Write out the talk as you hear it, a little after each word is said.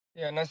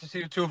Yeah, nice to see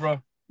you too,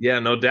 bro. Yeah,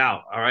 no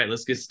doubt. All right,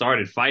 let's get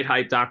started.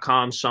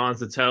 FightHype.com, Sean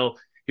Zittel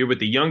here with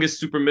the youngest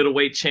super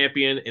middleweight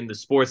champion in the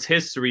sport's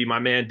history, my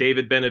man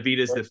David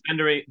Benavidez,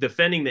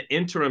 defending the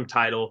interim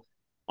title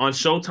on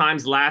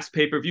Showtime's last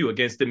pay-per-view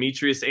against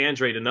Demetrius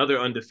Andrade, another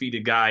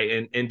undefeated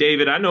guy. And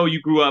David, I know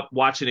you grew up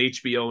watching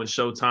HBO and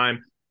Showtime.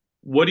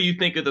 What do you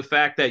think of the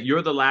fact that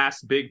you're the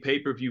last big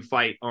pay-per-view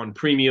fight on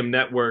premium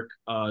network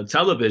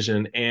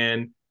television?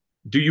 And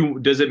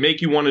does it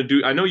make you want to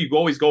do, I know you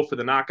always go for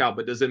the knockout,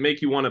 but does it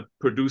make you want to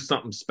produce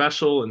something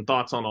special, and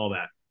thoughts on all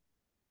that?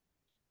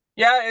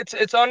 Yeah,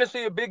 it's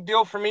honestly a big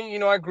deal for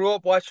me. I grew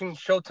up watching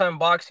Showtime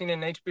boxing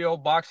and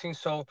HBO boxing,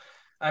 so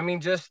I mean,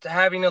 just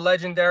having a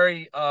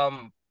legendary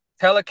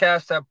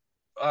telecast that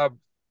uh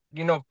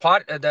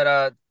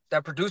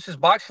that produces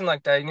boxing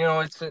like that.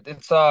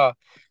 It's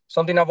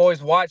something I've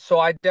always watched. So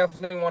I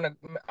definitely want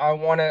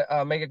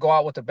to make it go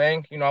out with a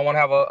bang. I want to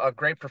have a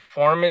great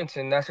performance,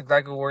 and that's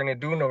exactly what we're gonna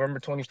do November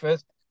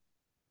 25th.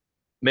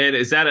 Man,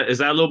 is that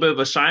a little bit of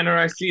a shiner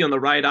I see on the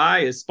right eye?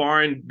 Is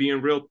sparring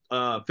being real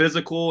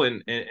physical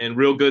and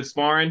real good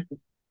sparring?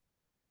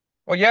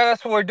 Well, yeah,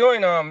 that's what we're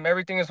doing.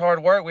 Everything is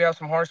hard work. We have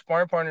some hard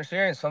sparring partners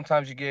here, and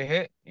sometimes you get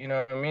hit. You know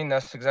what I mean?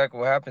 That's exactly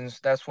what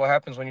happens. That's what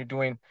happens when you're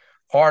doing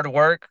hard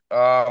work.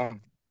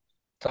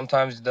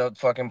 Sometimes the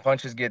fucking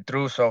punches get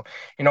through. So,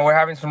 we're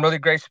having some really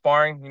great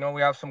sparring.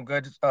 We have some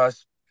good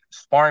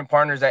sparring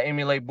partners that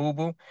emulate Boo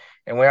Boo,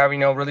 and we're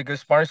having really good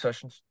sparring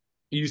sessions.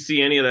 You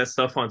see any of that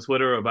stuff on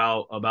Twitter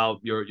about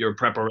your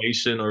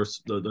preparation or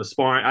the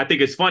sparring? I think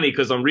it's funny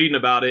because I'm reading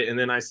about it and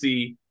then I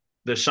see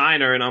the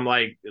shiner and I'm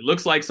like, it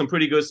looks like some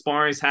pretty good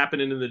sparring's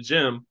happening in the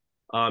gym.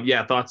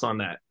 Yeah, thoughts on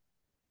that?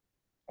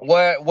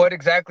 What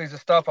exactly is the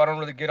stuff I don't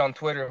really get on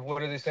Twitter?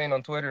 What are they saying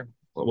on Twitter?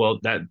 Well,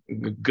 that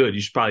good. You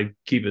should probably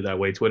keep it that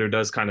way. Twitter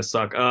does kind of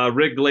suck.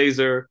 Rick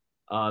Glazer,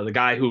 the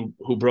guy who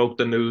broke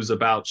the news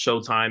about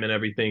Showtime and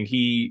everything,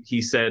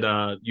 he said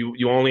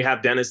you only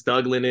have Dennis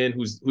Duglin in,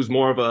 who's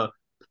more of a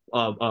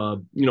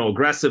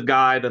aggressive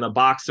guy than a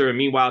boxer. And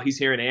meanwhile, he's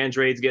hearing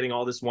Andrade's getting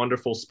all this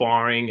wonderful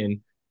sparring. And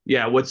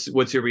yeah, what's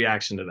your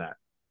reaction to that?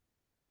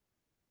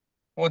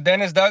 Well,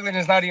 Dennis Duglin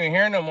is not even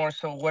here no more,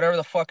 so whatever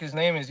the fuck his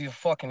name is, he's a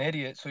fucking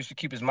idiot. So he should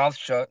keep his mouth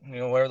shut,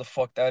 whatever the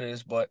fuck that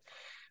is. But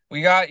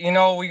we got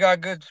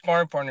good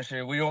sparring partners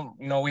here. We don't,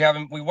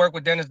 we worked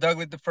with Dennis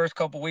Duglin the first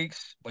couple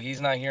weeks, but he's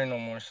not here no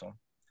more. So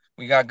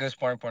we got good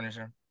sparring partners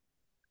here.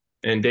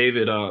 And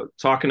David,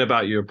 talking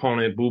about your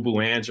opponent, Boo Boo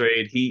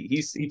Andrade,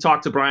 he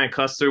talked to Brian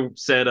Custer,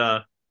 said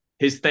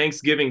his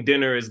Thanksgiving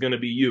dinner is going to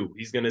be you.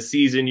 He's going to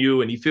season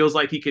you, and he feels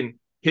like he can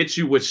hit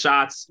you with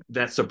shots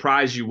that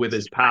surprise you with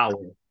his power.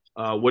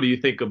 What do you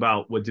think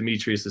about what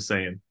Demetrius is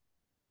saying?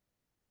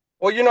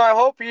 Well, I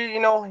hope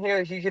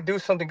he could do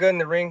something good in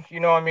the ring.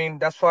 I mean,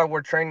 that's why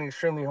we're training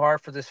extremely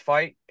hard for this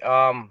fight.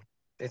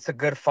 It's a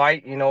good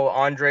fight.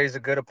 Andre is a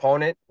good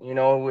opponent.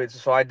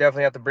 So I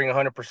definitely have to bring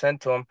 100%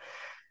 to him.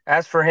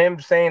 As for him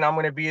saying I'm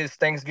going to be his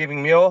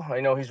Thanksgiving meal,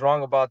 I know he's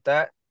wrong about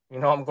that.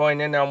 I'm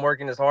going in there, I'm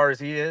working as hard as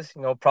he is,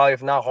 probably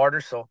if not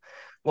harder. So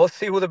we'll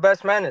see who the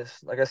best man is.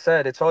 Like I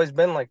said, it's always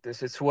been like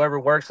this. It's whoever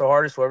works the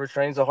hardest, whoever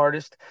trains the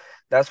hardest.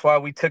 That's why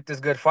we took this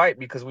good fight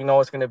because we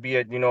know it's going to be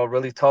a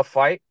really tough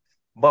fight.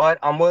 But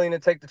I'm willing to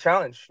take the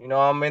challenge.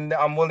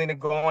 I'm willing to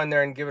go in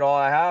there and give it all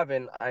I have,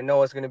 and I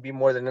know it's going to be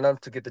more than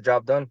enough to get the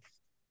job done.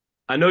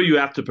 I know you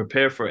have to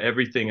prepare for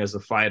everything as a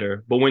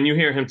fighter, but when you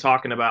hear him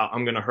talking about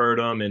I'm going to hurt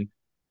him, and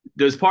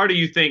does part of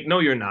you think no,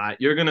 you're not?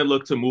 You're going to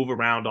look to move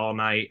around all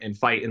night and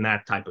fight in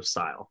that type of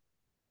style.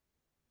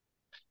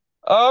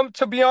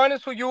 To be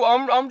honest with you,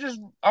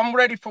 I'm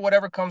ready for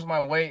whatever comes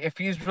my way. If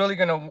he's really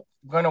gonna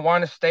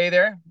want to stay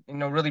there,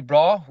 really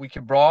brawl, we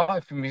can brawl.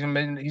 If he's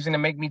gonna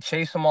make me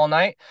chase him all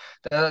night,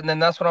 then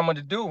that's what I'm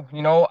gonna do.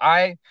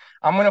 I'm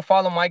gonna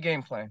follow my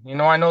game plan.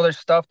 I know there's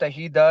stuff that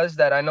he does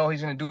that I know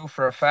he's gonna do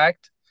for a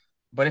fact.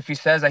 But if he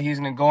says that he's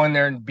gonna go in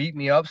there and beat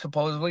me up,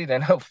 supposedly,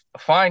 then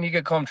fine, he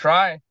could come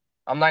try.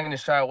 I'm not gonna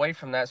shy away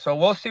from that. So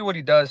we'll see what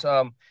he does.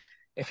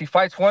 If he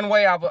fights one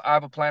way, I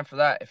have a plan for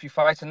that. If he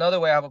fights another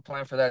way, I have a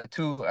plan for that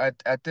too.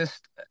 At this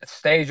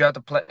stage, you have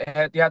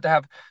to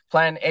have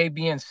plan A,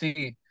 B, and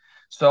C.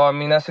 So I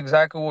mean, that's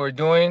exactly what we're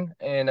doing,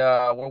 and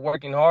we're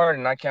working hard,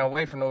 and I can't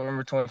wait for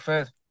November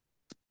 25th.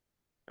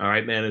 All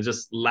right, man. And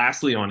just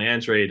lastly on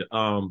Andrade,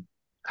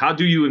 how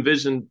do you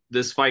envision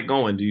this fight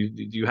going? Do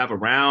you have a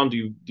round?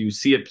 Do you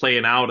see it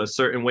playing out a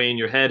certain way in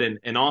your head?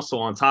 And also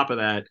on top of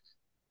that,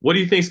 what do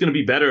you think is going to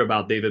be better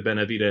about David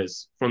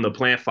Benavidez from the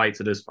plant fight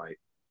to this fight?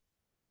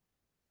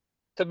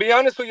 To be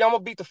honest with you, I'm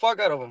gonna beat the fuck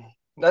out of him.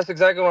 That's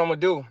exactly what I'm gonna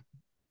do.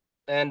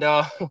 And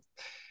I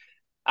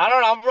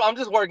don't know. I'm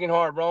just working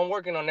hard, bro. I'm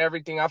working on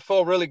everything. I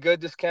feel really good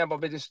this camp. I've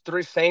been just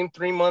same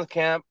 3 month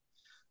camp,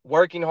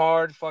 working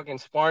hard, fucking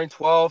sparring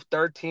 12,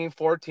 13,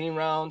 14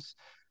 rounds,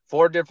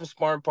 four different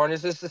sparring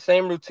partners. It's the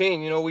same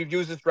routine. We've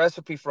used this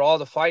recipe for all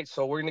the fights,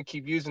 so we're gonna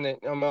keep using it.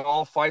 I mean,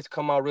 all fights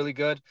come out really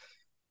good.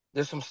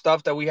 There's some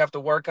stuff that we have to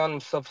work on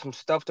and some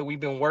stuff that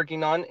we've been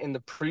working on in the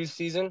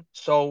preseason.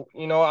 So,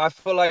 I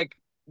feel like,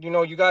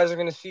 you guys are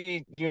gonna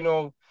see,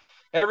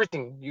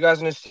 everything. You guys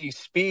are gonna see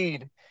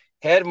speed.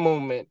 head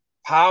movement,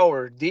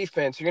 power,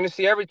 defense. You're gonna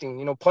see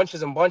everything,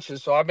 punches and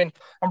bunches. So I'm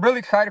really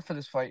excited for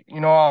this fight.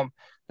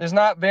 There's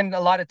not been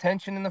a lot of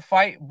tension in the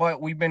fight, but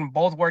we've been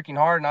both working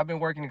hard, and I've been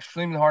working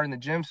extremely hard in the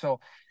gym. So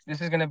this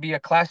is gonna be a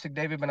classic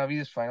David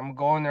Benavidez fight. I'm gonna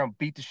go in there and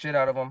beat the shit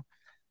out of him,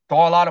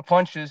 throw a lot of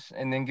punches,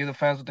 and then give the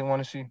fans what they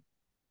want to see.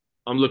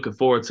 I'm looking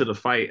forward to the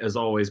fight as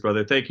always,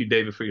 brother. Thank you,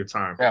 David, for your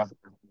time. Yeah.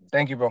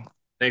 Thank you, bro.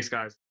 Thanks,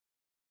 guys.